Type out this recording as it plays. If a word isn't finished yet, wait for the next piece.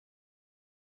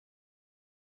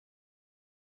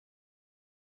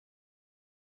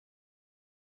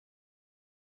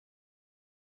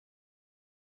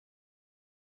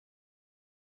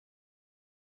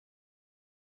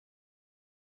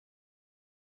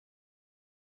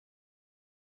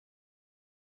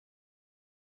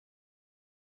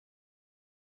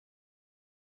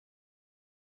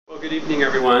Well, good evening,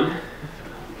 everyone.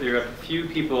 There are a few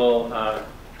people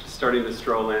just starting to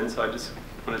stroll in, so I just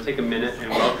want to take a minute and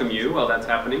welcome you while that's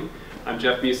happening. I'm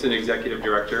Jeff Musin, Executive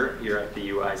Director here at the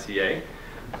UICA.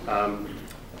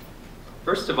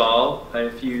 First of all,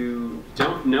 if you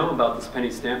don't know about this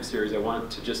penny stamp series, I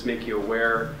want to just make you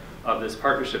aware of this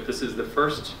partnership. This is the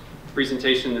first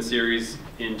presentation in the series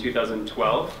in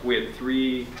 2012. We had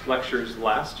 3 lectures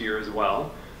last year as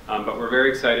well. But we're very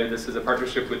excited. This is a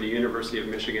partnership with the University of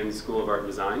Michigan School of Art and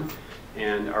Design,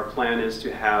 and our plan is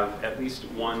to have at least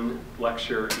 1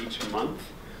 lecture each month.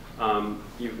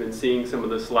 You've been seeing some of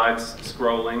the slides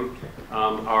scrolling.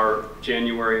 Our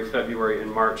January, February, and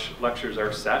March lectures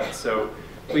are set, so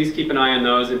please keep an eye on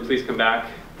those and please come back.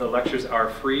 The lectures are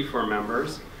free for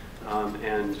members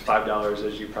and $5,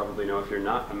 as you probably know, if you're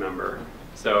not a member.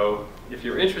 So if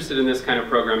you're interested in this kind of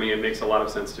programming, it makes a lot of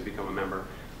sense to become a member.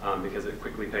 Because it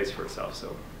quickly pays for itself.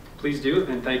 So please do,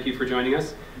 and thank you for joining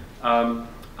us.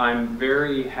 I'm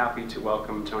very happy to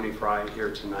welcome Tony Fry here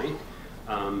tonight.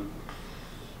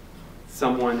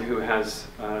 Someone who has,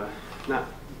 not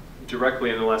directly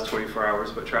in the last 24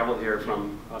 hours, but traveled here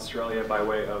from Australia by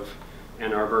way of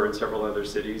Ann Arbor and several other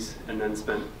cities, and then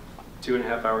spent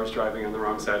 2.5 hours driving on the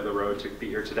wrong side of the road to be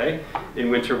here today in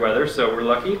winter weather, so we're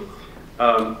lucky.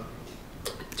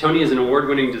 Tony is an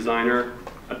award-winning designer,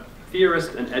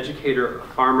 theorist, an educator, a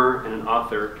farmer, and an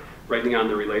author, writing on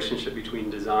the relationship between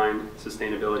design,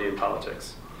 sustainability, and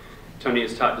politics. Tony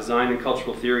has taught design and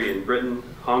cultural theory in Britain,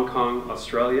 Hong Kong,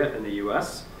 Australia, and the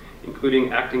US,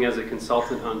 including acting as a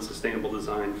consultant on sustainable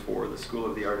design for the School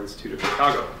of the Art Institute of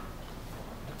Chicago.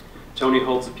 Tony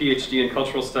holds a PhD in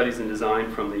cultural studies and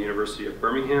design from the University of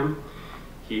Birmingham.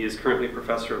 He is currently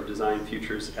professor of design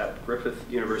futures at Griffith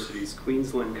University's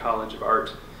Queensland College of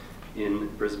Art in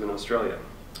Brisbane, Australia.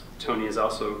 Tony is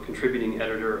also contributing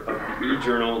editor of the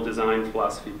e-journal Design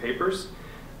Philosophy Papers,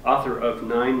 author of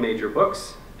 9 major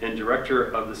books, and director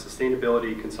of the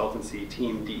sustainability consultancy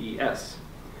team DES.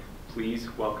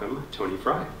 Please welcome Tony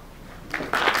Fry.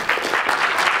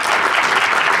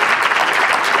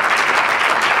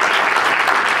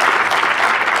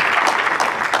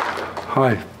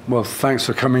 Hi. Well, thanks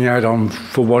for coming out on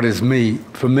for what is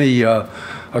for me a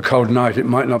cold night. It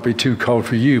might not be too cold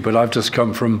for you, but I've just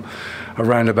come from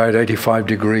around about 85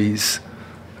 degrees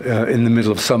in the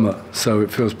middle of summer, so it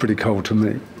feels pretty cold to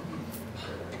me.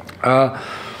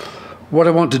 What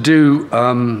I want to do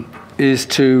is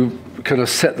to kind of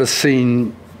set the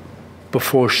scene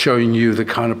before showing you the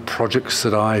kind of projects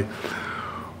that I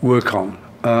work on.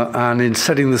 And in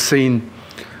setting the scene,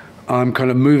 I'm kind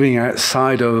of moving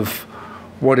outside of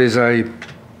what is a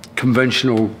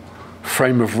conventional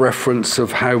frame of reference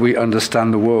of how we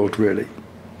understand the world, really.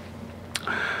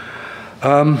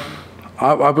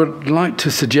 I would like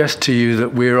to suggest to you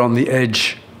that we're on the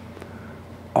edge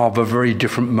of a very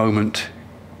different moment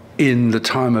in the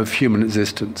time of human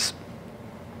existence.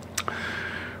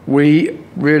 We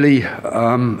really,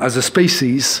 as a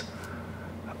species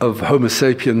of Homo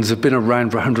sapiens, have been around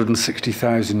for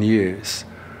 160,000 years.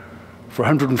 For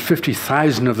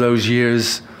 150,000 of those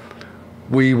years,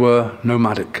 we were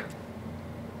nomadic.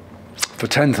 For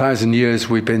 10,000 years,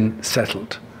 we've been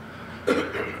settled.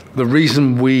 The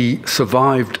reason we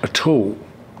survived at all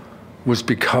was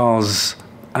because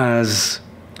as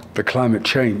the climate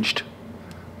changed,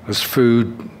 as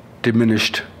food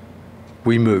diminished,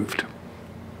 we moved.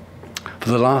 For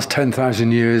the last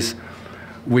 10,000 years,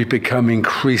 we've become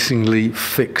increasingly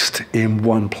fixed in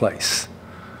one place.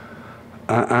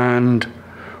 And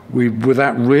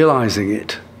without realizing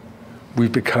it,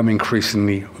 we've become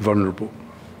increasingly vulnerable.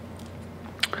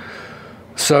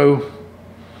 So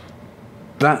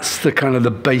that's the kind of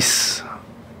the base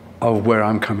of where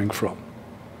I'm coming from.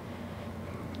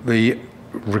 The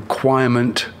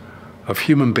requirement of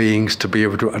human beings to be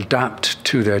able to adapt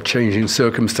to their changing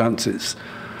circumstances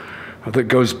that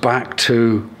goes back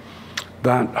to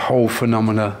that whole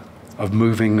phenomena of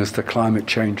moving as the climate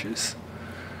changes.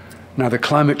 Now, the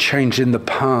climate changed in the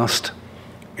past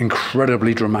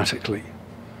incredibly dramatically.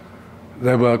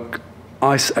 There were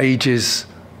ice ages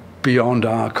beyond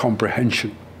our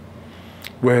comprehension,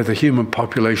 where the human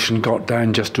population got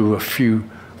down just to a few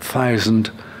thousand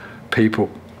people.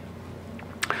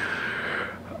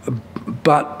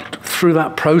 But through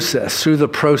that process, through the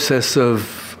process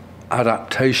of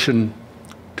adaptation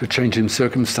to changing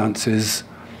circumstances,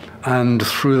 and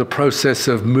through the process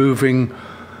of moving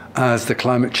as the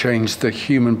climate changed, the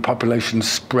human population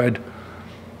spread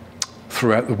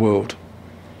throughout the world.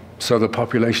 So the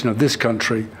population of this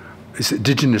country, this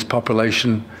indigenous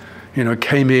population,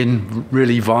 came in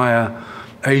really via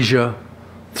Asia,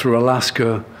 through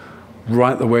Alaska,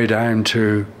 right the way down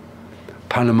to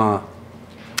Panama,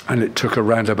 and it took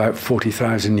around about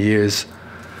 40,000 years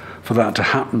for that to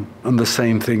happen, and the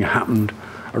same thing happened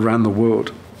around the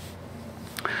world.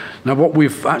 Now, what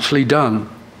we've actually done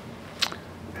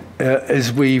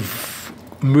is we've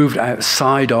moved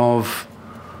outside of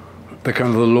the kind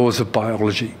of the laws of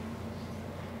biology.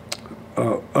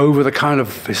 Over the kind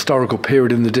of historical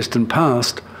period in the distant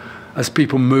past, as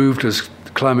people moved, as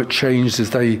climate changed, as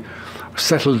they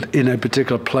settled in a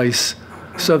particular place,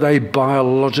 so they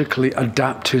biologically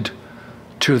adapted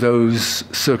to those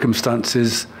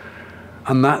circumstances,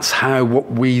 and that's how what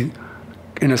we,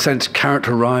 in a sense,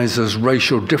 characterize as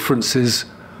racial differences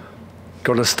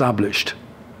got established.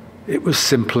 It was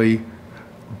simply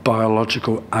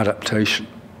biological adaptation.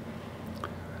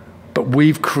 But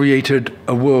we've created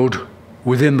a world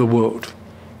within the world.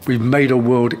 We've made a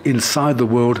world inside the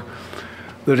world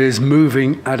that is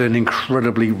moving at an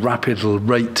incredibly rapid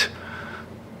rate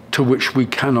to which we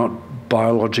cannot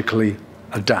biologically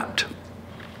adapt.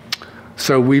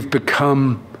 So we've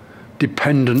become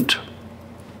dependent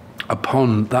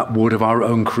upon that world of our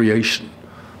own creation,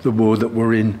 the world that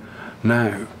we're in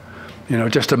now. You know,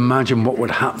 just imagine what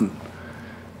would happen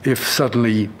if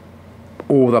suddenly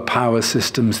all the power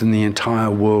systems in the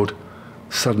entire world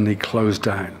suddenly closed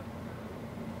down.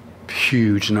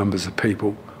 Huge numbers of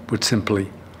people would simply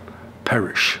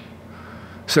perish.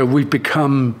 So we've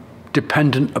become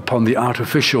dependent upon the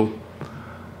artificial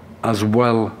as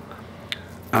well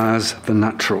as the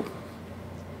natural.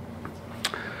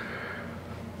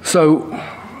 So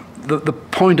the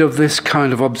point of this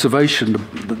kind of observation,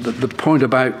 the point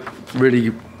about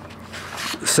really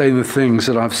saying the things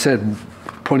that I've said,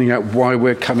 pointing out why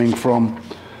we're coming from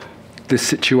this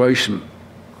situation,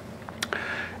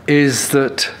 is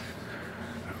that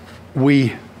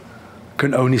we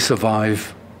can only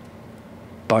survive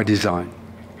by design.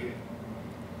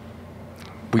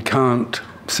 We can't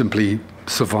simply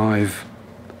survive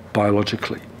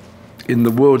biologically. In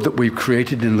the world that we've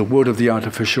created, in the world of the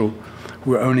artificial,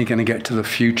 we're only going to get to the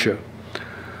future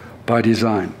by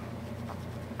design.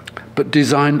 But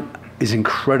design is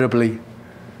incredibly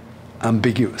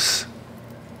ambiguous.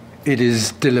 It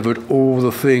has delivered all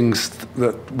the things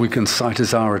that we can cite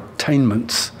as our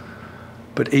attainments,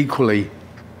 but equally,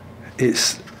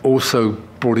 it's also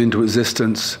brought into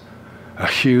existence a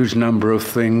huge number of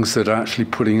things that are actually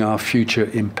putting our future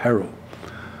in peril.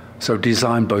 So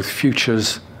design both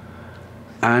futures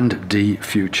and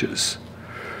de-futures.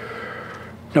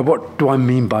 Now, what do I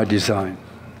mean by design?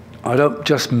 I don't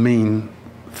just mean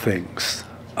things.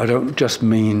 I don't just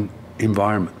mean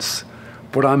environments.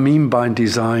 What I mean by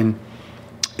design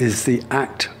is the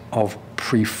act of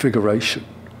prefiguration.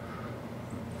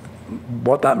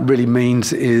 What that really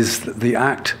means is the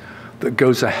act that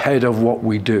goes ahead of what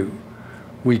we do.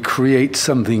 We create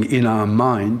something in our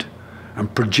mind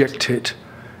and project it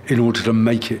in order to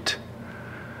make it.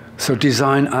 So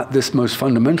design at this most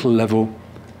fundamental level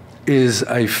is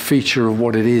a feature of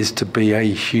what it is to be a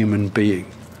human being.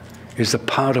 It's a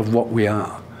part of what we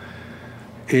are.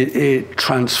 It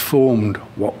transformed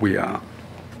what we are.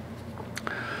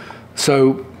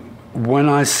 So when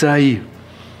I say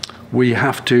we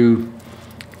have to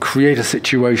create a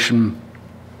situation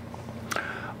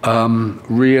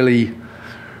really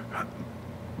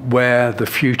where the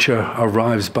future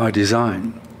arrives by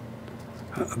design,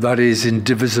 that is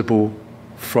indivisible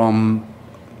from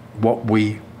what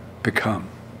we become.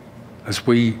 As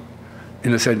we,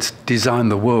 in a sense, design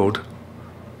the world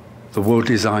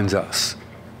designs us.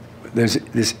 There's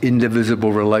this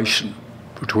indivisible relation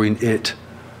between it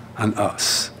and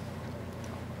us.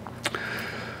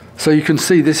 So you can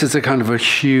see this is a kind of a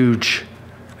huge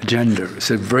agenda.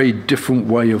 It's a very different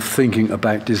way of thinking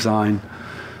about design.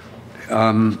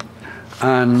 And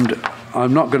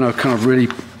I'm not going to kind of really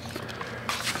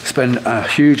spend a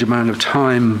huge amount of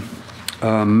time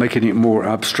making it more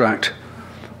abstract,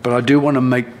 but I do want to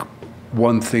make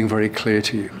one thing very clear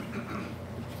to you.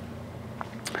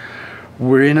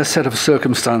 We're in a set of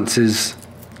circumstances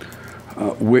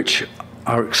which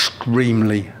are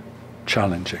extremely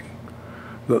challenging.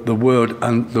 The word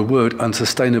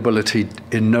unsustainability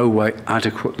in no way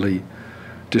adequately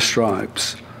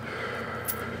describes.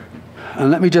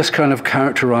 And let me just kind of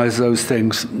characterize those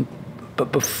things.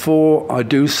 But before I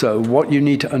do so, what you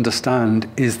need to understand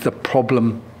is the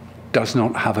problem does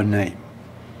not have a name.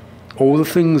 All the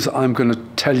things I'm going to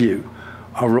tell you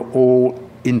are all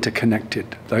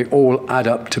interconnected. They all add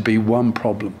up to be one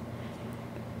problem.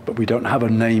 But we don't have a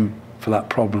name for that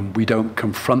problem. We don't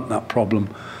confront that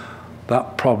problem.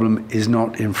 That problem is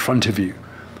not in front of you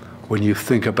when you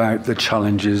think about the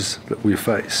challenges that we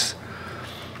face.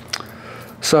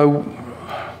 So,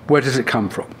 where does it come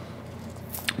from?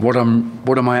 what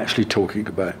am I actually talking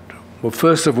about? Well,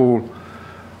 first of all,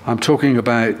 I'm talking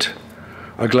about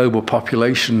a global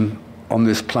population on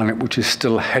this planet which is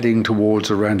still heading towards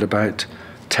around about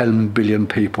 10 billion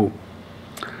people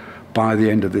by the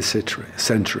end of this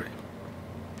century.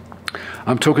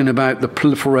 I'm talking about the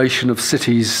proliferation of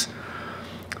cities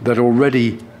that are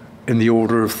already in the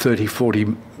order of 30,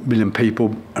 40 million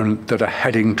people and that are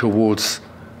heading towards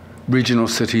regional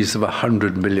cities of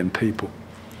 100 million people.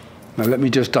 Now let me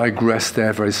just digress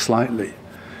there very slightly,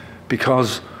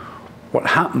 because what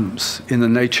happens in the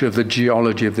nature of the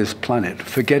geology of this planet,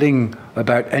 forgetting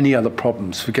about any other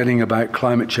problems, forgetting about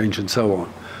climate change and so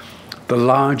on, the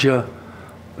larger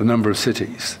the number of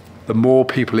cities, the more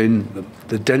people in them,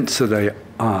 the denser they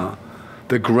are,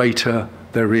 the greater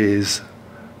there is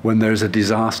when there's a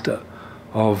disaster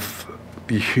of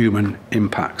the human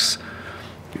impacts.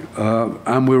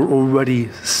 And we're already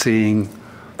seeing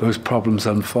those problems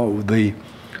unfold. The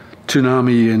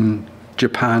tsunami in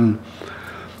Japan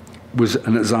was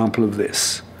an example of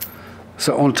this.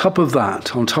 So on top of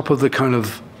that, on top of the kind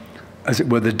of, as it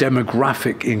were, the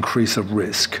demographic increase of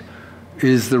risk,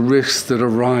 is the risk that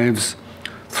arrives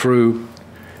through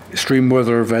extreme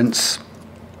weather events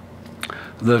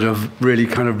that have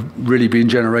really been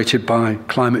generated by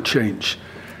climate change.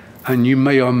 And you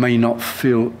may or may not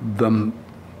feel them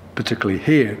particularly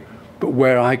here, but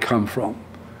where I come from,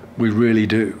 we really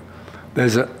do.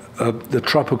 There's the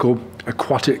tropical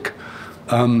aquatic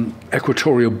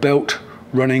equatorial belt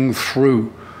running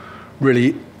through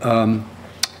really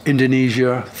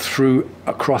Indonesia, through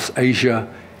across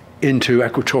Asia into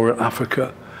equatorial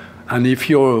Africa. And if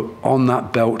you're on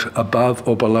that belt above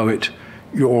or below it,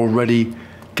 you're already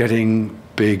getting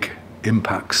big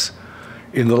impacts.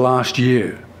 In the last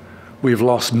year, we've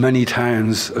lost many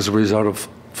towns as a result of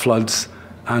floods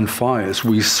and fires.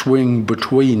 We swing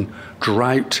between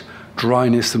drought,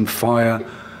 dryness and fire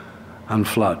and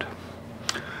flood,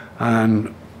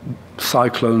 and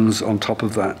cyclones on top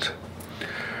of that.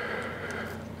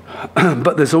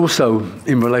 But there's also,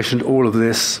 in relation to all of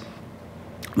this,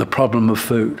 the problem of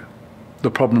food,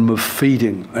 the problem of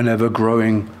feeding an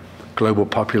ever-growing global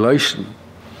population.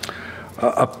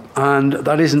 And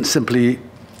that isn't simply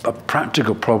a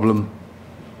practical problem,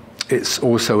 it's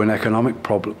also an economic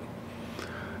problem.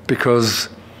 Because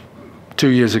 2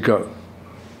 years ago,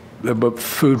 there were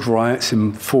food riots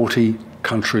in 40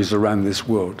 countries around this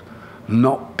world,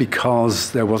 not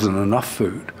because there wasn't enough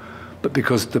food, but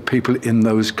because the people in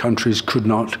those countries could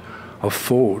not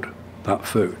afford that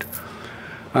food.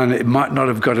 And it might not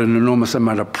have got an enormous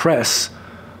amount of press,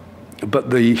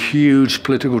 but the huge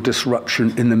political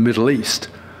disruption in the Middle East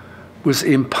was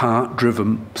in part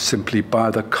driven simply by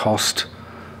the cost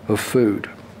of food.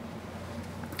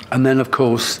 And then, of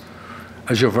course,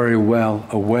 as you're very well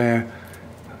aware,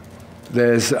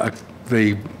 there's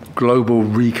the global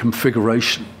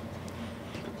reconfiguration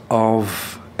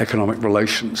of economic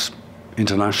relations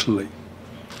internationally,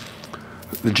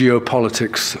 the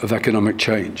geopolitics of economic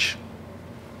change.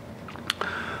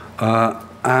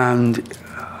 And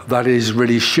that is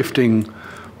really shifting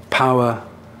power,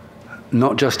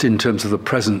 not just in terms of the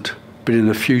present, but in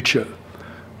the future,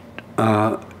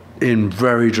 in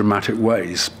very dramatic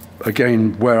ways.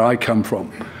 Again, where I come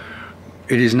from,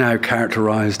 it is now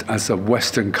characterized as a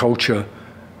Western culture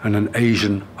and an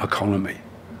Asian economy.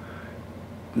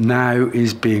 Now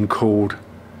is being called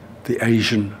the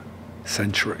Asian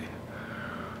century.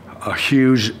 A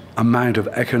huge amount of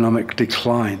economic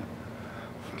decline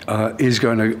is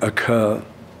going to occur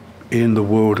in the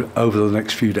world over the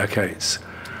next few decades.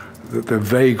 The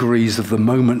vagaries of the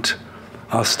moment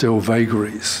are still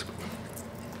vagaries.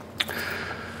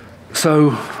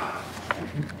 So,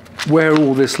 where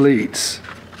all this leads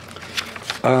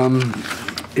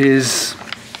is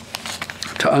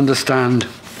to understand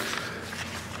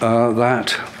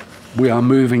that we are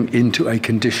moving into a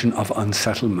condition of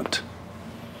unsettlement.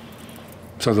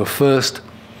 So the first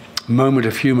moment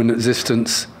of human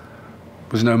existence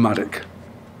was nomadic.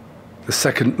 The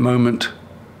second moment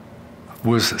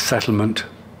was settlement.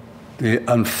 The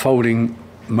unfolding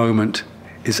moment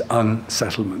is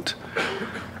unsettlement.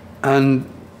 And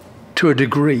to a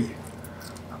degree,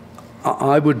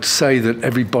 I would say that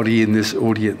everybody in this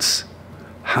audience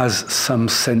has some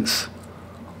sense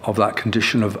of that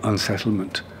condition of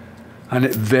unsettlement. And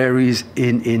it varies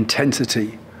in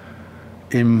intensity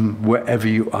in wherever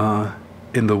you are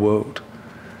in the world.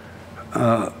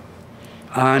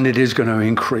 And it is going to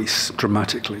increase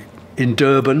dramatically. In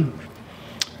Durban,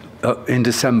 in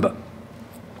December,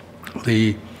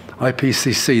 the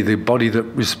IPCC, the body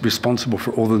that was responsible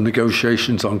for all the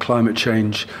negotiations on climate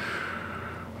change,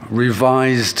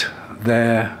 revised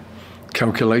their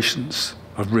calculations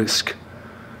of risk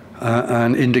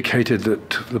and indicated that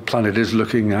the planet is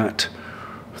looking at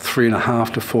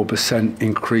 3.5 to 4%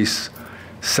 increase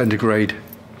centigrade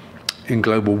in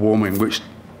global warming, which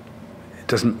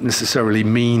doesn't necessarily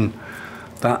mean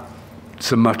that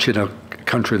so much in a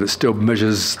country that still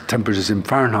measures temperatures in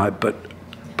Fahrenheit, but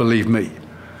believe me,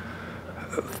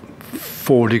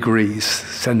 4 degrees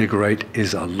centigrade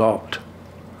is a lot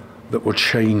that will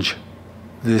change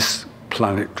this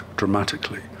planet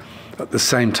dramatically. At the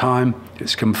same time,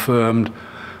 it's confirmed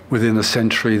within a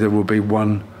century there will be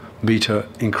 1 meter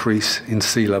increase in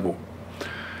sea level.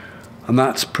 And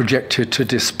that's projected to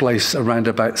displace around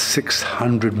about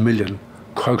 600 million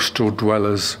coastal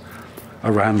dwellers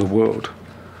around the world.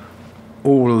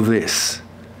 All of this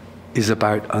is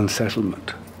about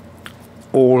unsettlement.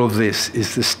 All of this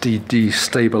is the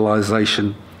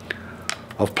destabilization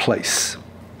of place.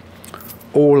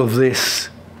 All of this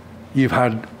you've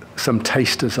had some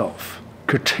tasters of.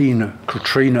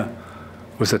 Katrina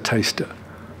was a taster.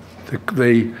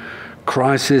 The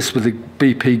crisis with the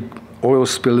BP oil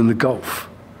spill in the Gulf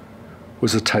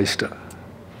was a taster.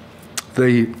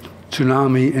 The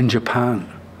tsunami in Japan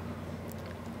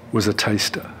was a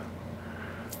taster.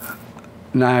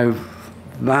 Now,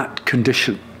 that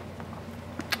condition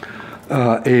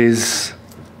is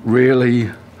really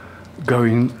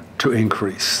going to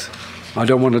increase. I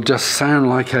don't want to just sound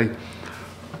like a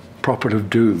prophet of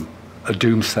doom, a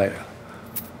doomsayer.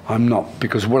 I'm not,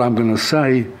 because what I'm going to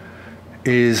say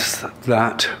is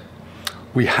that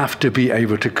we have to be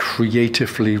able to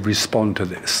creatively respond to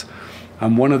this.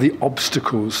 And one of the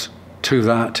obstacles to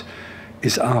that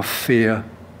is our fear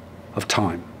of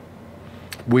time.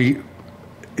 We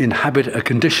inhabit a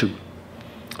condition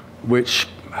which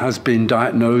has been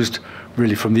diagnosed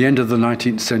really from the end of the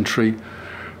 19th century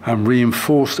and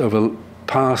reinforced over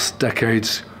past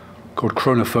decades, called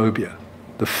chronophobia,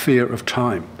 the fear of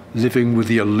time, living with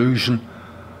the illusion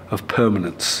of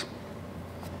permanence.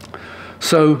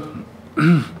 So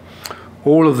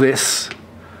all of this,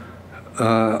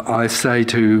 I say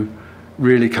to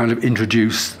really kind of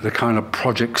introduce the kind of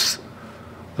projects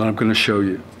that I'm going to show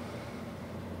you.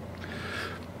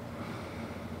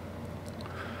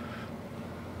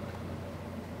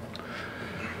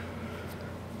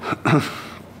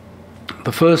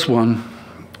 The first one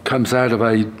comes out of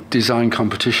a design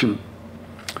competition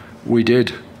we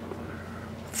did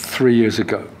 3 years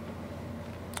ago.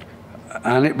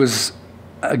 And it was,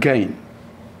 again,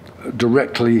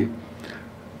 directly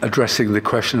addressing the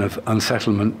question of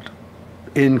unsettlement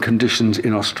in conditions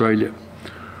in Australia,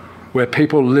 where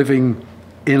people living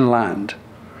inland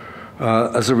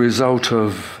as a result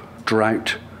of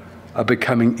drought are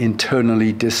becoming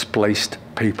internally displaced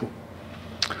people.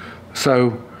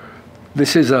 So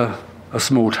this is a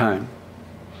small town,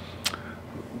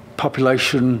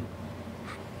 population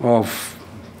of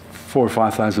 4,000 or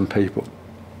 5,000 people.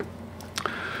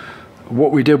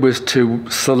 What we did was to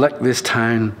select this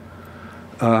town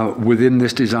within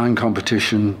this design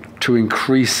competition to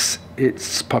increase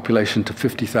its population to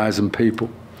 50,000 people,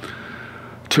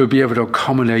 to be able to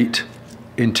accommodate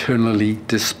internally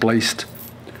displaced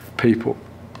people.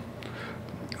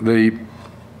 The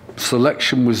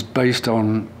selection was based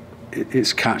on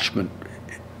its catchment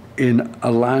in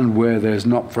a land where there's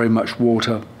not very much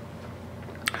water,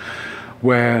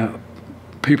 where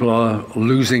people are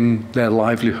losing their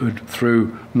livelihood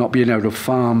through not being able to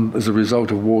farm as a result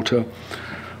of water,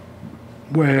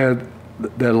 where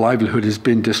their livelihood has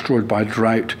been destroyed by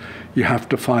drought. You have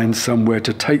to find somewhere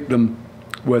to take them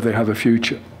where they have a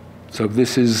future. So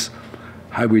this is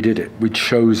how we did it. We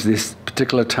chose this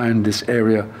particular town, this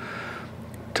area,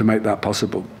 to make that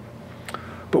possible.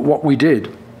 But what we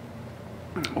did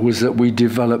was that we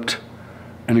developed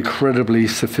an incredibly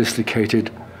sophisticated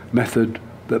method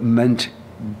that meant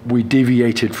we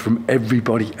deviated from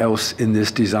everybody else in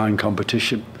this design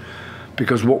competition.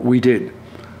 Because what we did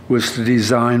was to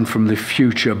design from the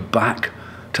future back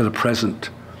to the present.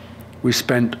 We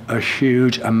spent a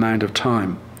huge amount of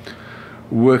time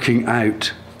working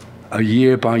out a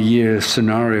year-by-year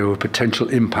scenario of potential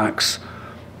impacts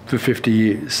for 50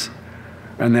 years.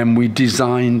 And then we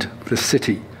designed the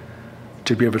city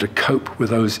to be able to cope with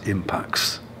those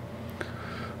impacts.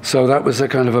 So that was a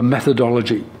kind of a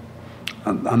methodology.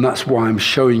 And that's why I'm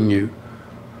showing you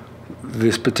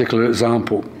this particular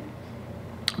example,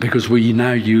 because we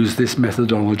now use this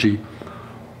methodology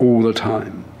all the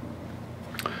time.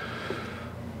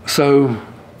 So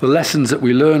the lessons that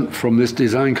we learned from this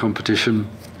design competition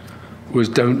was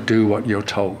don't do what you're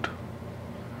told.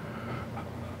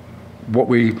 What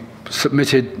we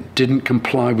submitted didn't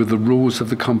comply with the rules of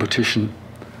the competition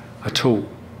at all.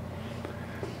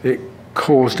 It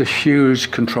caused a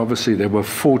huge controversy. There were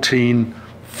 14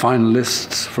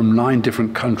 finalists from 9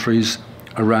 different countries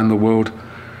around the world.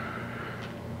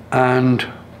 And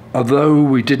although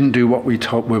we didn't do what we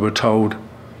were told,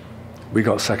 we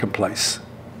got second place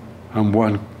and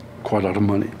won quite a lot of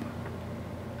money.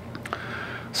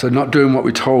 So not doing what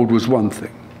we told was one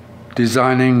thing.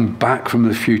 Designing back from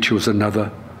the future was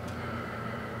another.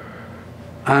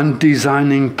 And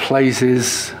designing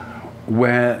places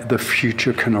where the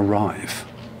future can arrive.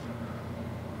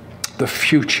 The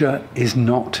future is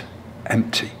not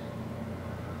empty.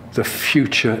 The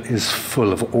future is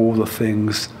full of all the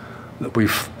things that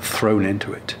we've thrown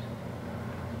into it.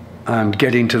 And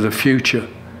getting to the future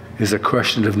is a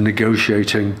question of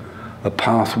negotiating a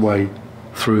pathway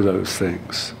through those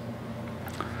things.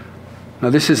 Now,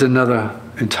 this is another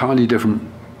entirely different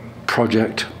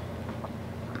project.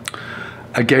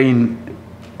 Again,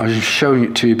 I'm showing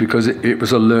it to you because it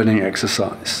was a learning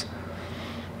exercise.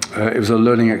 It was a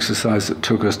learning exercise that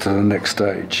took us to the next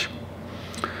stage.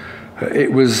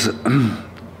 It was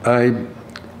a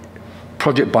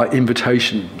project by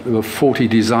invitation. There were 40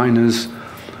 designers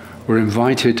were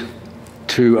invited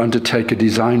to undertake a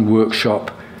design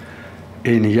workshop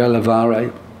in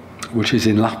Gällivare, which is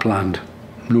in Lapland,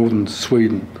 northern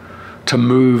Sweden, to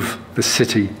move the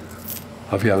city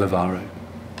of Gällivare.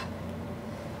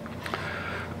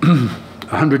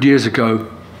 100 years ago,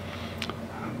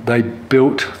 they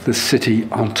built the city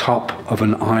on top of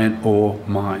an iron ore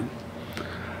mine,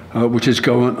 which is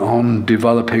going on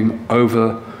developing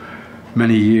over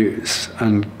many years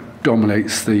and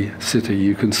dominates the city.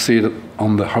 You can see it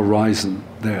on the horizon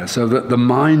there. So that the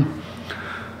mine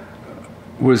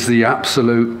was the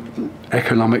absolute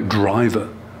economic driver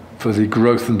for the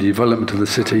growth and development of the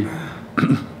city.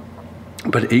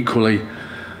 But equally,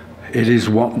 it is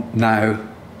what now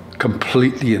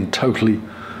completely and totally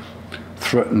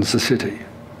threatens the city.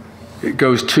 It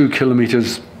goes 2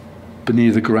 kilometers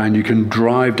beneath the ground. You can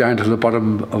drive down to the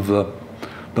bottom of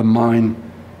the mine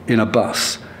in a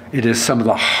bus. It is some of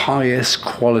the highest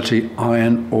quality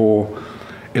iron ore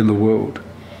in the world.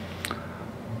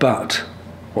 But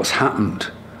what's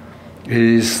happened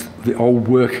is the old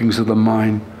workings of the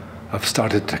mine have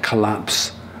started to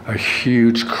collapse. A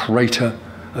huge crater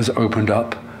has opened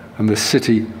up and the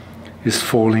city is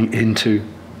falling into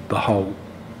the hole.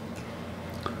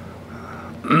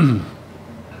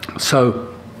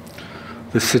 So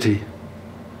the city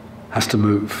has to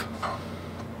move.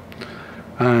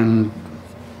 And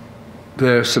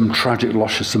there are some tragic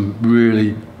losses, some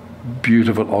really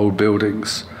beautiful old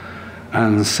buildings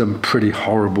and some pretty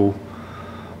horrible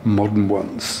modern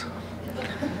ones.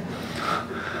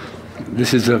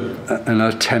 This is an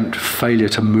attempt, failure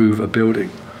to move a building.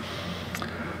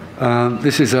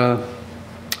 This is a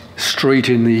street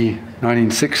in the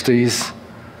 1960s.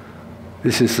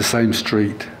 This is the same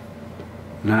street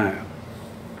now.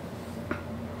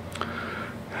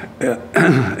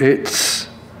 It's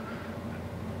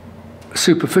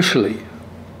superficially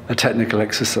a technical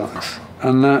exercise,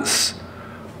 and that's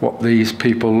what these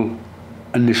people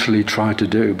initially tried to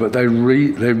do, but they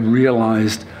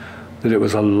realized that it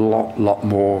was a lot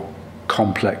more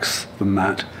complex than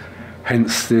that,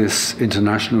 hence this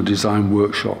international design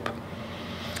workshop.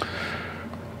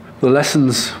 The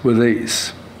lessons were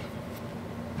these.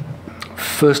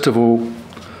 First of all,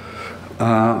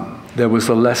 there was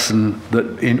a lesson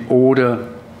that in order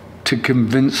to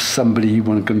convince somebody you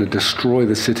weren't going to destroy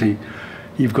the city,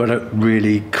 you've got to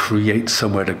really create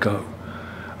somewhere to go.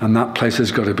 And that place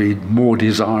has got to be more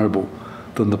desirable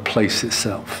than the place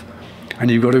itself. And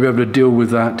you've got to be able to deal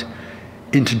with that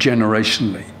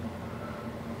intergenerationally.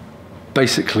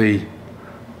 Basically,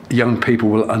 young people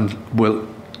will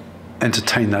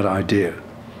entertain that idea.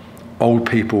 Old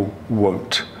people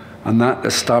won't. And that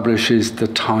establishes the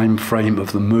time frame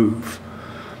of the move.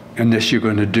 Unless you're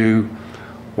going to do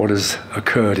what has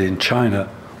occurred in China,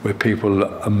 where people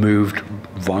are moved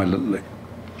violently.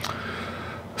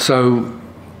 So,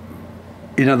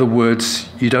 in other words,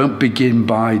 you don't begin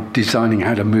by designing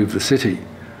how to move the city.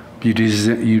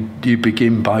 You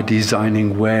begin by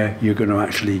designing where you're going to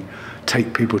actually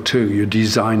take people to. You're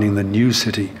designing the new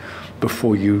city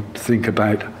before you think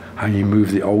about how you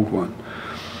move the old one.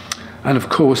 And of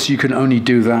course, you can only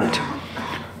do that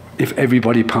if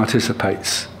everybody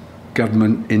participates,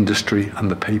 government, industry,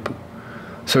 and the people.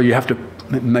 So you have to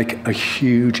make a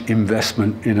huge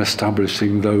investment in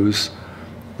establishing those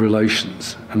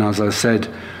relations. And as I said,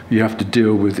 you have to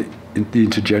deal with the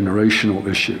intergenerational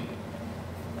issue.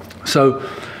 So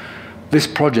this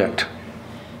project,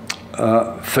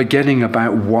 forgetting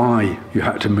about why you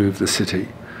had to move the city,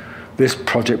 this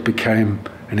project became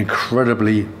an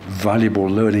incredibly valuable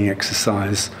learning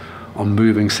exercise on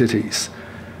moving cities.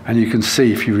 And you can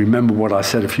see, if you remember what I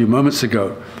said a few moments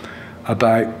ago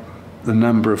about the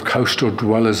number of coastal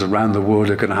dwellers around the world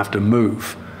are going to have to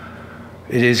move,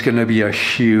 it is going to be a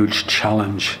huge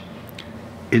challenge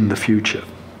in the future.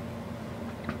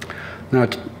 Now,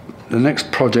 the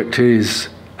next project is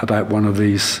about one of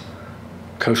these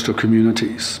coastal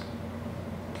communities.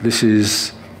 This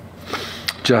is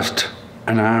just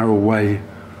an hour away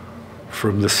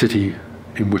from the city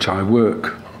in which I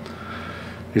work.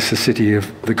 It's the city of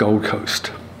the Gold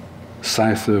Coast,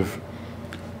 south of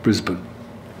Brisbane.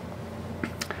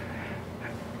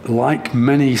 Like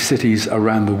many cities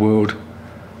around the world,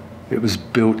 it was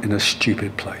built in a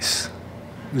stupid place.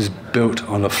 It was built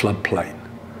on a floodplain.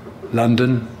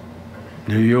 London,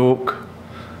 New York,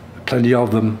 plenty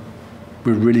of them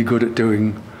were really good at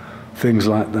doing things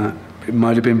like that. It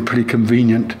might have been pretty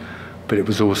convenient, but it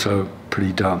was also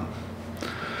pretty dumb.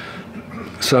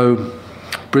 So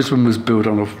Brisbane was built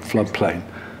on a floodplain.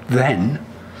 Then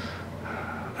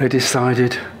they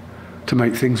decided to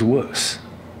make things worse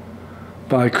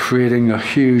by creating a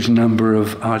huge number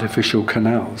of artificial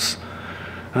canals.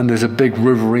 And there's a big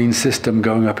riverine system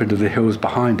going up into the hills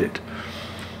behind it.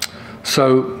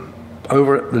 So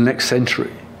over the next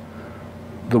century,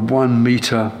 the 1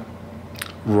 meter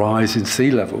rise in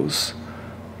sea levels,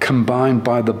 combined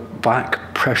by the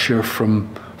back pressure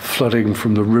from flooding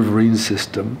from the riverine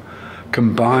system,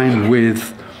 combined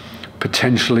with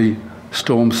potentially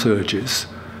storm surges,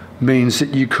 means that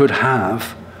you could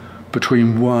have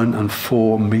between 1 and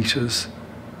 4 meters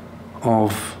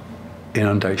of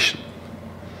inundation.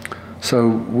 So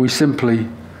we simply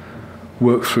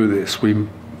worked through this.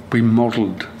 We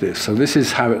modeled this. So this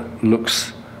is how it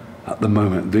looks at the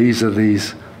moment. These are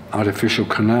these artificial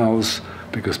canals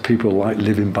because people like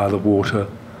living by the water,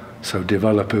 so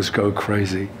developers go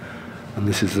crazy, and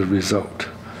this is the result.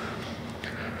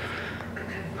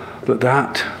 But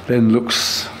that then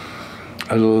looks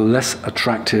a little less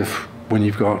attractive when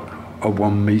you've got a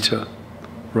 1 meter.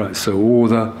 Right, so all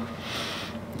the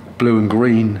blue and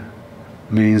green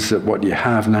means that what you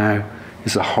have now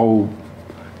is a whole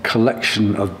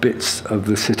collection of bits of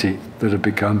the city that have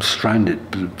become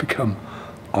stranded, that have become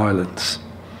islands.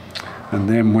 And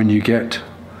then when you get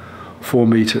 4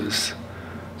 meters,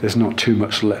 there's not too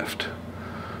much left.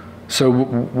 So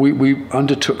we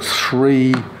undertook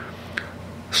 3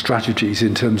 strategies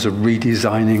in terms of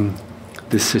redesigning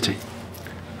this city.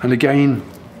 And again,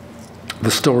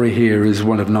 the story here is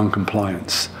one of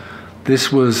non-compliance.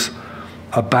 This was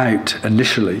about,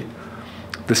 initially,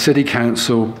 the City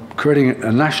Council creating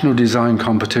a national design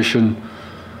competition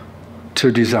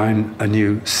to design a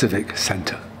new civic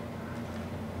centre.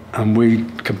 And we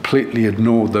completely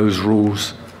ignored those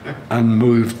rules and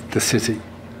moved the city.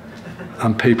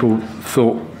 And people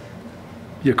thought,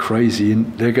 you're crazy,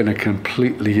 and they're going to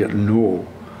completely ignore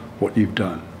what you've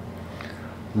done.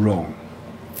 Wrong.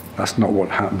 That's not what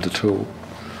happened at all.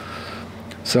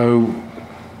 So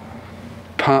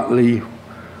partly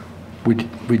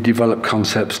we developed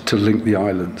concepts to link the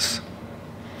islands.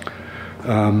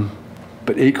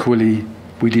 But equally,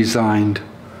 we designed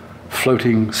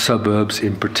floating suburbs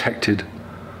in protected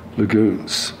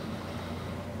lagoons.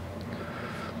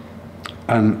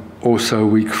 And also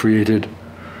we created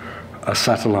a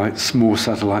small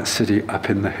satellite city up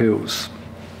in the hills.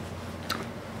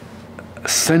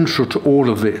 Central to all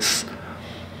of this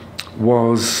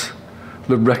was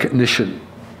the recognition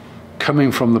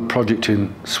coming from the project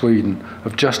in Sweden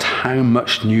of just how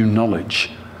much new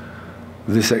knowledge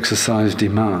this exercise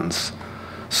demands.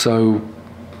 So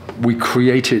we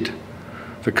created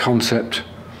the concept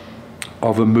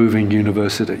of a moving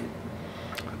university.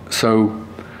 So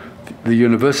the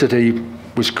university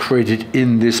was created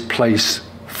in this place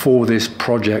for this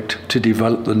project to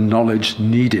develop the knowledge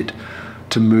needed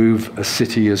to move a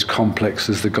city as complex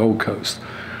as the Gold Coast.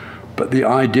 But the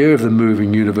idea of the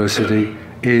moving university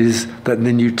is that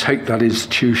then you take that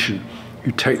institution,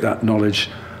 you take that knowledge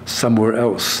somewhere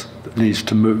else that needs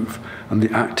to move, and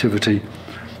the activity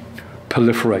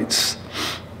proliferates.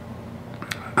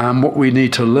 And what we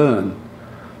need to learn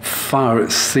far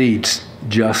exceeds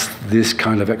just this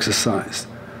kind of exercise.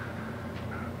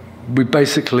 We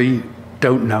basically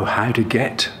don't know how to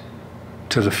get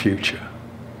to the future.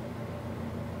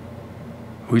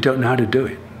 We don't know how to do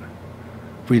it.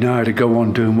 We know how to go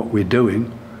on doing what we're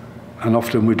doing, and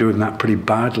often we're doing that pretty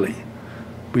badly.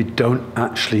 We don't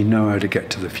actually know how to get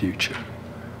to the future.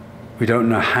 We don't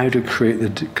know how to create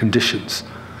the conditions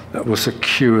that will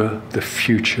secure the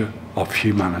future of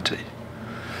humanity.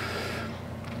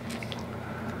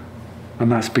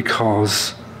 And that's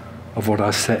because of what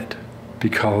I said.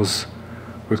 because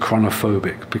we're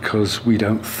chronophobic, because we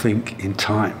don't think in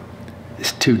time.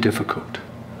 It's too difficult.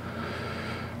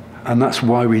 And that's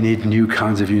why we need new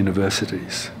kinds of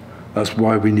universities. That's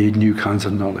why we need new kinds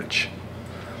of knowledge.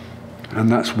 And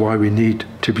that's why we need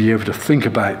to be able to think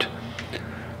about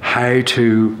how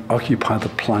to occupy the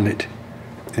planet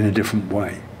in a different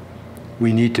way.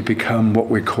 We need to become what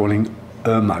we're calling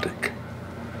nomadic.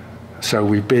 So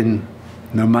we've been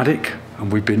nomadic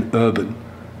and we've been urban,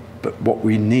 but what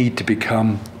we need to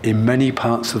become in many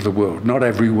parts of the world, not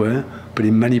everywhere, but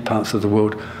in many parts of the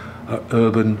world, are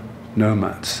urban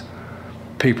nomads.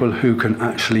 People who can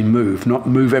actually move, not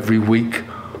move every week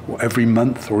or every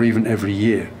month or even every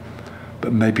year,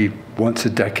 but maybe once a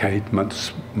decade,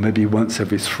 maybe once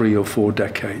every 3 or 4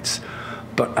 decades.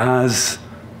 But as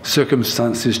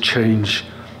circumstances change,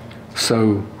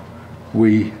 so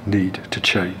we need to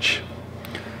change.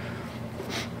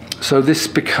 So this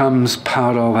becomes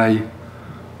part of a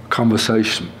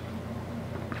conversation.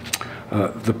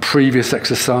 The previous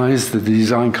exercise, the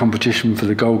design competition for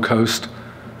the Gold Coast,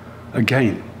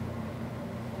 again,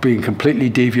 being completely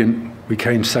deviant, we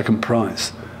came second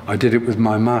prize. I did it with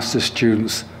my master's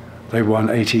students. They won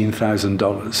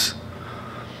 $18,000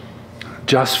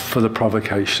 just for the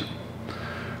provocation.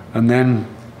 And then,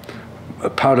 a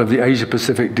part of the Asia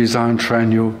Pacific Design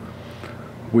Triennial,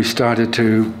 we started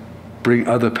to bring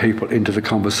other people into the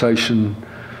conversation,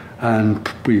 and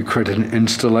we created an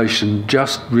installation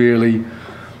just really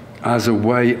as a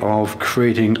way of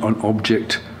creating an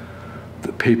object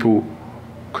that people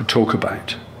could talk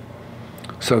about.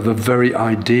 So the very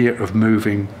idea of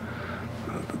moving,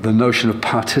 the notion of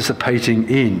participating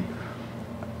in,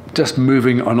 just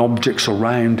moving on objects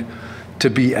around, to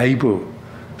be able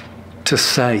to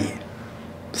say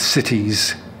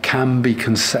cities can be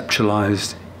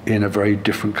conceptualized in a very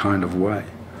different kind of way.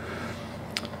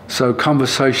 So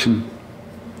conversation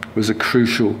was a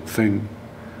crucial thing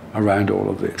around all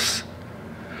of this.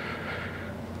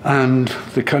 And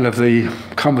the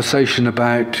conversation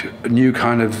about a new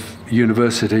kind of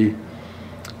university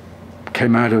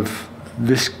came out of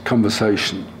this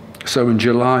conversation. So in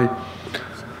July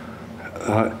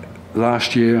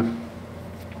last year,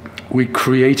 we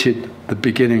created the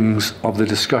beginnings of the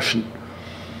discussion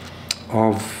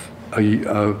of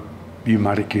a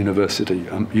nomadic university,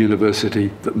 a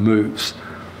university that moves.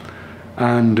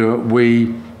 And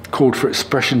we called for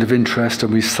expression of interest,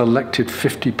 and we selected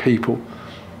 50 people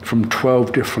from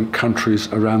 12 different countries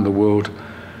around the world.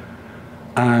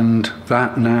 And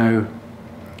that now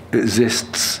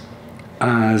exists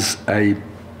as a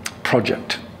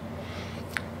project.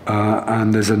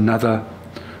 And there's another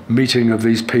meeting of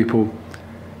these people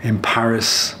in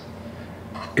Paris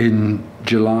in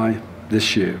July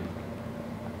this year.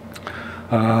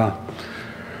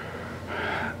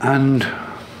 And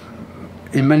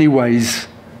in many ways,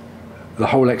 the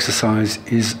whole exercise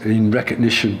is in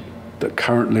recognition that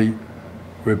currently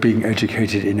we're being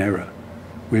educated in error.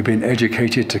 We're being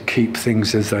educated to keep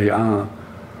things as they are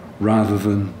rather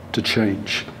than to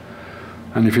change.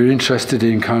 And if you're interested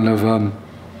in kind of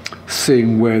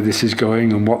seeing where this is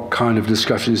going and what kind of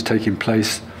discussion is taking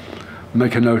place,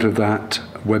 make a note of that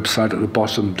website at the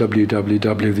bottom,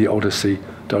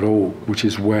 www.theodyssey.org, which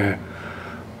is where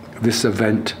this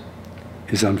event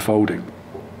is unfolding.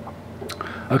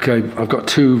 Okay, I've got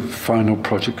 2 final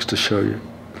projects to show you.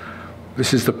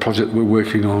 This is the project we're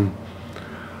working on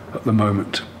at the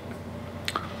moment.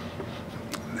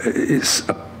 It's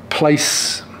a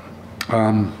place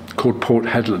called Port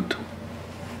Hedland,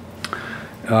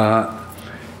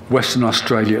 Western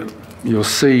Australia. You'll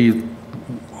see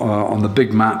on the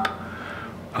big map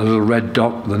a little red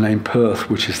dot, the name Perth,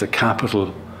 which is the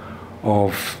capital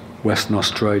of Western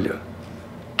Australia.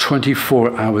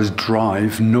 24 hours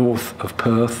drive north of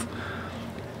Perth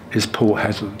is Port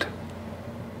Hedland.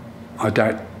 I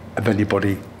doubt if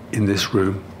anybody in this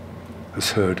room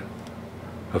has heard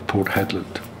of Port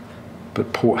Hedland.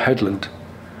 But Port Hedland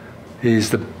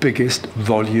is the biggest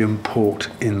volume port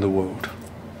in the world.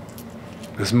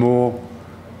 There's more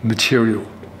material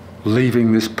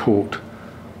leaving this port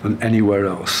than anywhere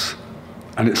else.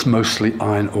 And it's mostly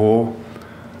iron ore,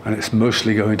 and it's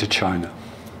mostly going to China.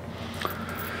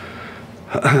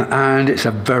 And it's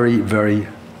a very, very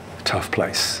tough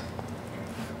place.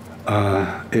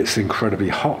 It's incredibly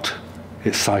hot.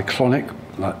 It's cyclonic.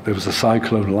 Like there was a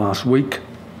cyclone last week,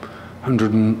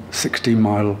 160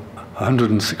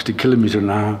 kilometer an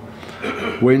hour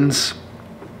winds.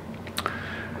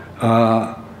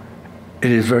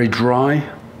 It is very dry,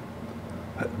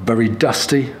 very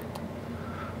dusty.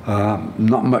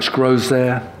 Not much grows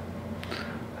there,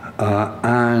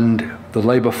 and the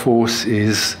labor force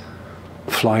is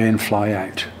fly in, fly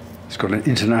out. It's got an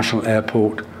international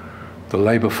airport. The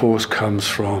labour force comes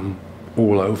from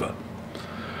all over.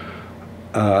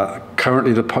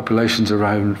 Currently the population's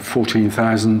around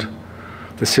 14,000.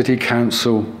 The city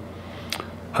council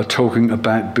are talking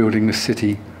about building a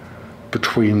city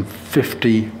between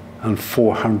 50 and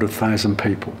 400,000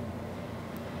 people.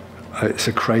 It's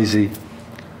a crazy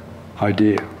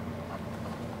idea.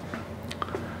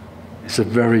 It's a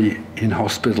very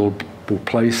inhospitable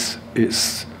place.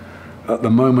 It's, at the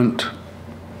moment,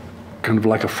 kind of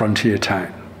like a frontier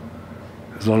town.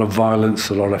 There's a lot of violence,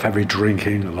 a lot of heavy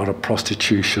drinking, a lot of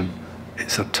prostitution.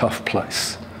 It's a tough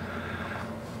place.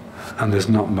 And there's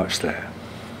not much there.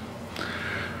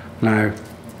 Now,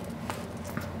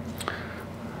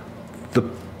 the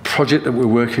project that we're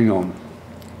working on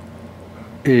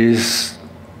is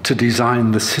to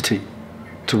design the city,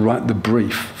 to write the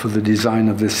brief for the design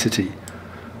of this city.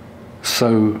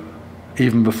 So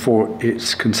even before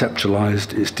it's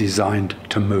conceptualized, it's designed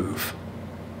to move.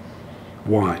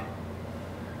 Why?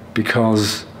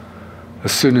 Because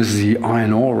as soon as the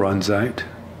iron ore runs out,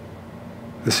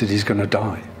 the city's going to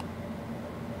die.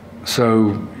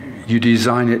 So you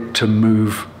design it to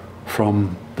move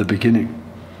from the beginning.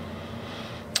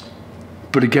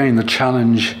 But again, the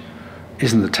challenge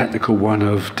isn't the technical one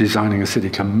of designing a city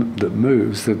that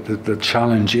moves. The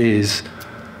challenge is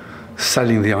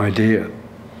selling the idea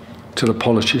to the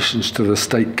politicians, to the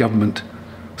state government,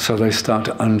 so they start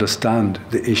to understand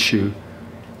the issue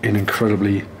in an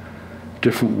incredibly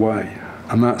different way.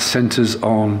 And that centers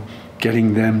on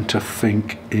getting them to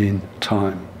think in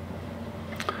time.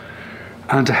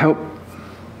 And to help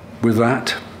with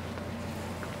that,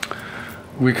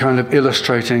 we're kind of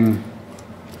illustrating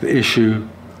the issue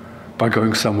by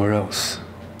going somewhere else.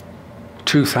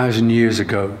 2,000 years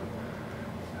ago,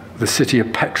 the city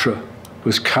of Petra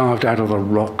was carved out of the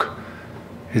rock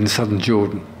in southern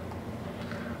Jordan.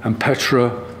 And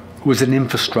Petra was an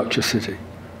infrastructure city.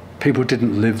 People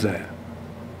didn't live there.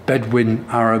 Bedouin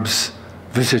Arabs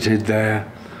visited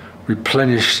there,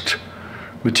 replenished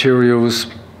materials,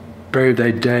 buried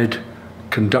their dead,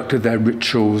 conducted their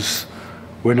rituals,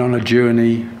 went on a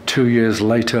journey. 2 years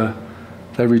later,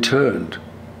 they returned,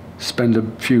 spent a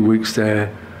few weeks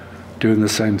there doing the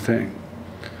same thing.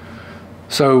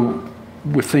 So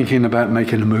we're thinking about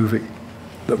making a movie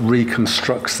that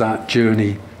reconstructs that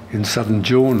journey in southern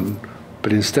Jordan,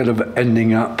 but instead of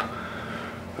ending up,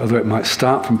 although it might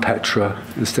start from Petra,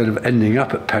 instead of ending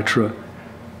up at Petra,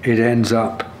 it ends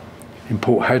up in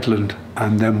Port Hedland,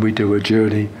 and then we do a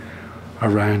journey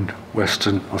around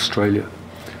Western Australia.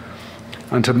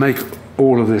 And to make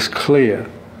all of this clear,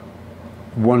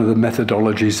 one of the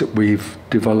methodologies that we've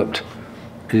developed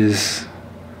is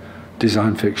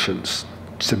design fictions,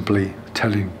 simply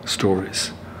telling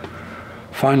stories.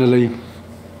 Finally,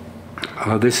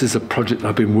 this is a project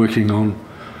I've been working on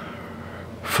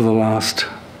for the last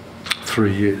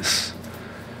 3 years.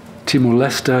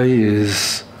 Timor-Leste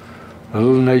is a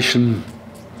little nation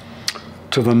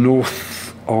to the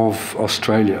north of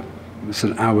Australia. It's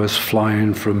an hour's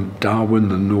flying from Darwin,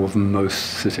 the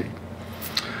northernmost city.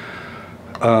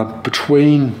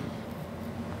 Between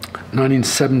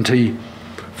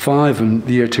 1975 and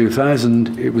the year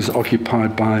 2000, it was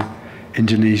occupied by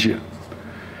Indonesia.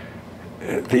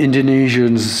 The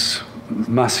Indonesians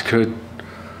massacred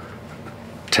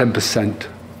 10%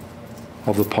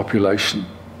 of the population.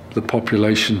 The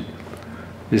population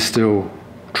is still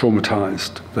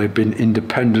traumatized. They've been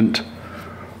independent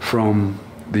from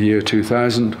the year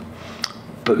 2000,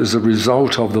 but as a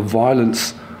result of the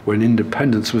violence when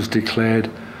independence was declared,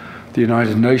 the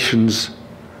United Nations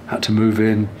had to move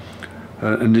in,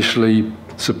 initially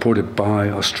supported by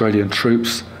Australian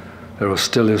troops. There are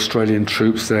still Australian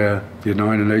troops there. The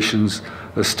United Nations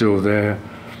are still there.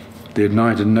 The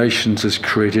United Nations has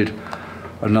created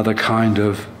another kind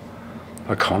of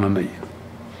economy,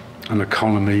 an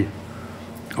economy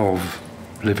of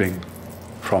living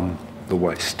from the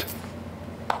waste.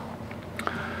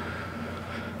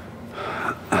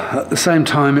 At the same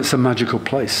time, it's a magical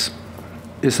place.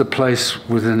 It's a place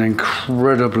with an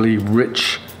incredibly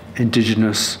rich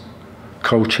indigenous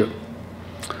culture.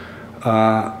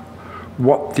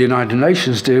 What the United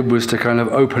Nations did was to kind of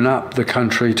open up the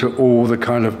country to all the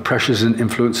kind of pressures and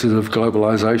influences of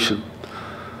globalization.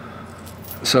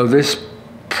 So this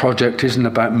project isn't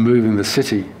about moving the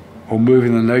city or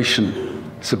moving the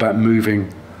nation. It's about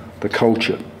moving the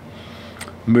culture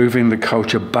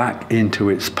back into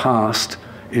its past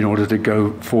in order to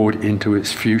go forward into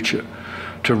its future,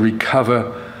 to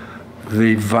recover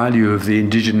the value of the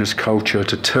indigenous culture,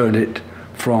 to turn it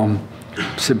from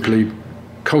simply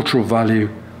cultural value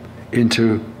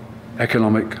into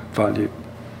economic value.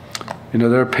 You know,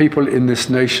 there are people in this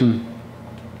nation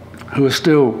who are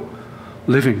still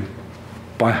living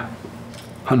by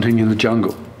hunting in the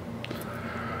jungle.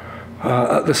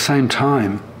 At the same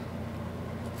time,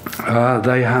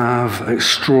 they have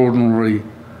extraordinary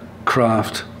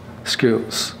craft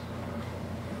skills.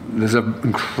 There's an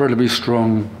incredibly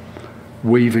strong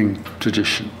weaving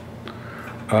tradition.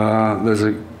 There's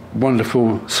a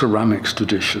wonderful ceramics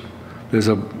tradition. There's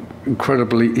an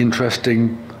incredibly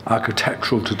interesting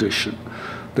architectural tradition.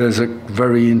 There's a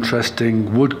very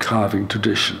interesting wood carving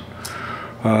tradition.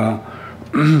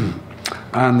 And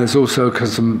there's also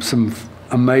some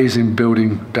amazing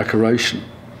building decoration.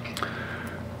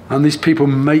 And these people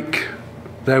make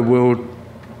their world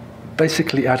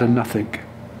basically out of nothing.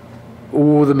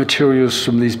 All the materials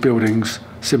from these buildings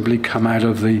simply come out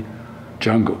of the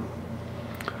jungle.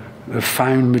 They're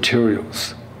found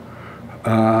materials.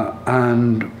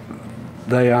 And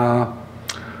they are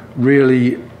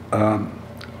really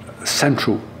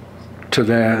central to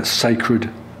their sacred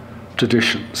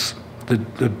traditions.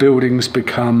 The buildings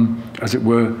become, as it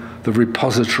were, the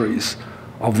repositories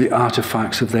of the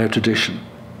artifacts of their tradition.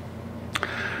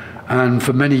 And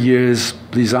for many years,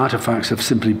 these artifacts have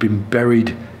simply been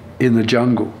buried in the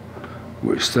jungle,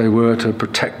 which they were to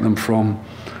protect them from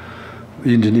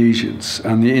the Indonesians.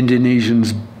 And the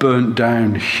Indonesians burnt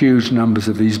down huge numbers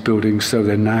of these buildings, so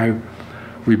they're now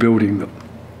rebuilding them.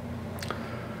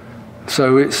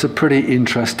 So it's a pretty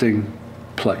interesting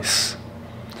place.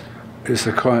 It's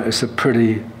a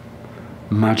pretty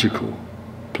magical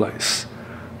place.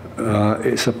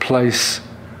 It's a place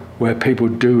where people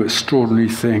do extraordinary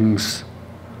things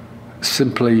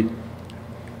simply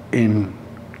in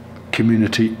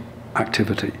community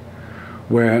activity,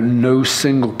 where no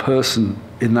single person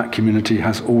in that community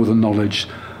has all the knowledge.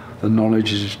 The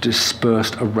knowledge is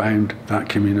dispersed around that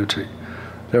community.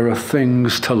 There are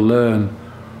things to learn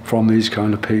from these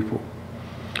kind of people.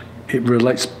 It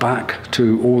relates back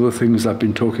to all the things I've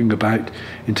been talking about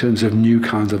in terms of new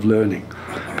kinds of learning,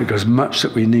 because much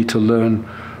that we need to learn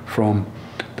from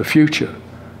the future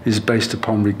is based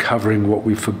upon recovering what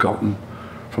we've forgotten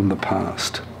from the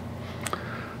past.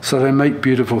 So they make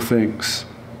beautiful things.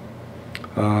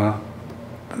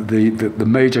 The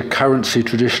major currency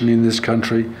traditionally in this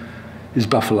country is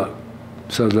buffalo.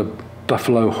 So the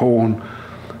buffalo horn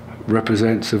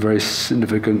represents a very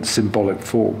significant symbolic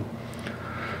form.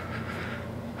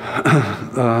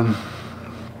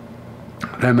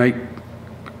 They make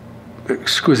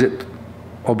exquisite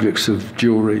objects of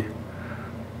jewelry,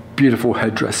 beautiful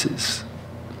headdresses.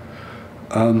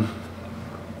 And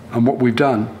what we've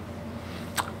done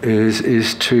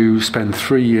is to spend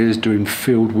 3 years doing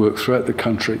field work throughout the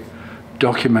country,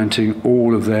 documenting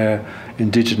all of their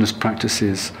indigenous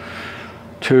practices,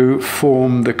 to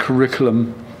form the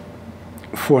curriculum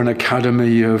for an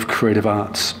Academy of Creative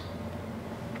Arts.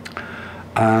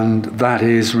 And that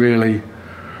is really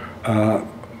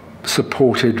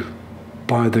supported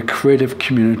by the creative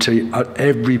community at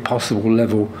every possible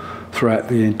level throughout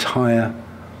the entire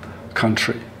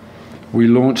country. We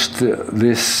launched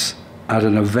this at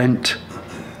an event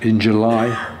in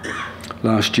July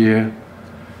last year,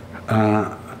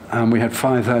 and we had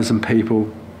 5,000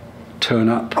 people turn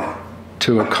up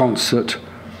to a concert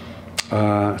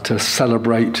to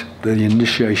celebrate the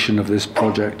initiation of this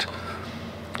project.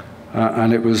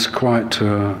 And it was quite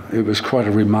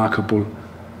a remarkable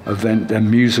event. Their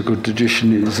musical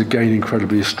tradition is again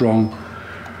incredibly strong,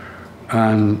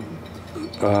 and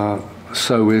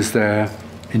so is their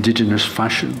indigenous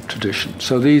fashion tradition.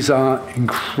 So these are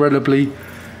incredibly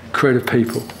creative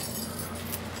people.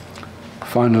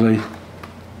 Finally,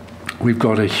 we've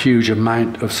got a huge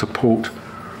amount of support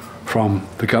from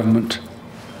the government,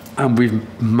 and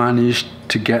we've managed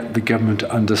to get the government to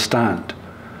understand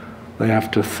they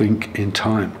have to think in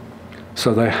time.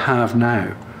 So they have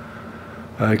now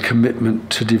a commitment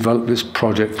to develop this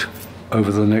project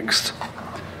over the next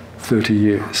 30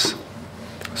 years.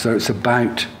 So it's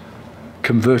about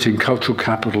converting cultural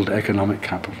capital to economic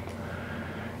capital.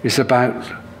 It's about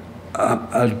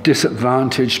a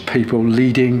disadvantaged people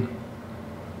leading,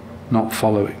 not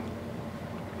following.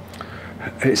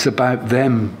 It's about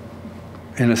them,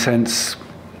 in a sense,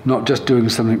 not just doing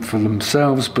something for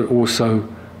themselves, but also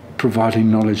providing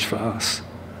knowledge for us.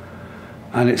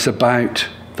 And it's about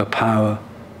the power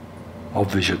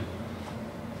of vision.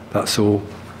 That's all.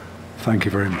 Thank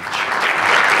you very much.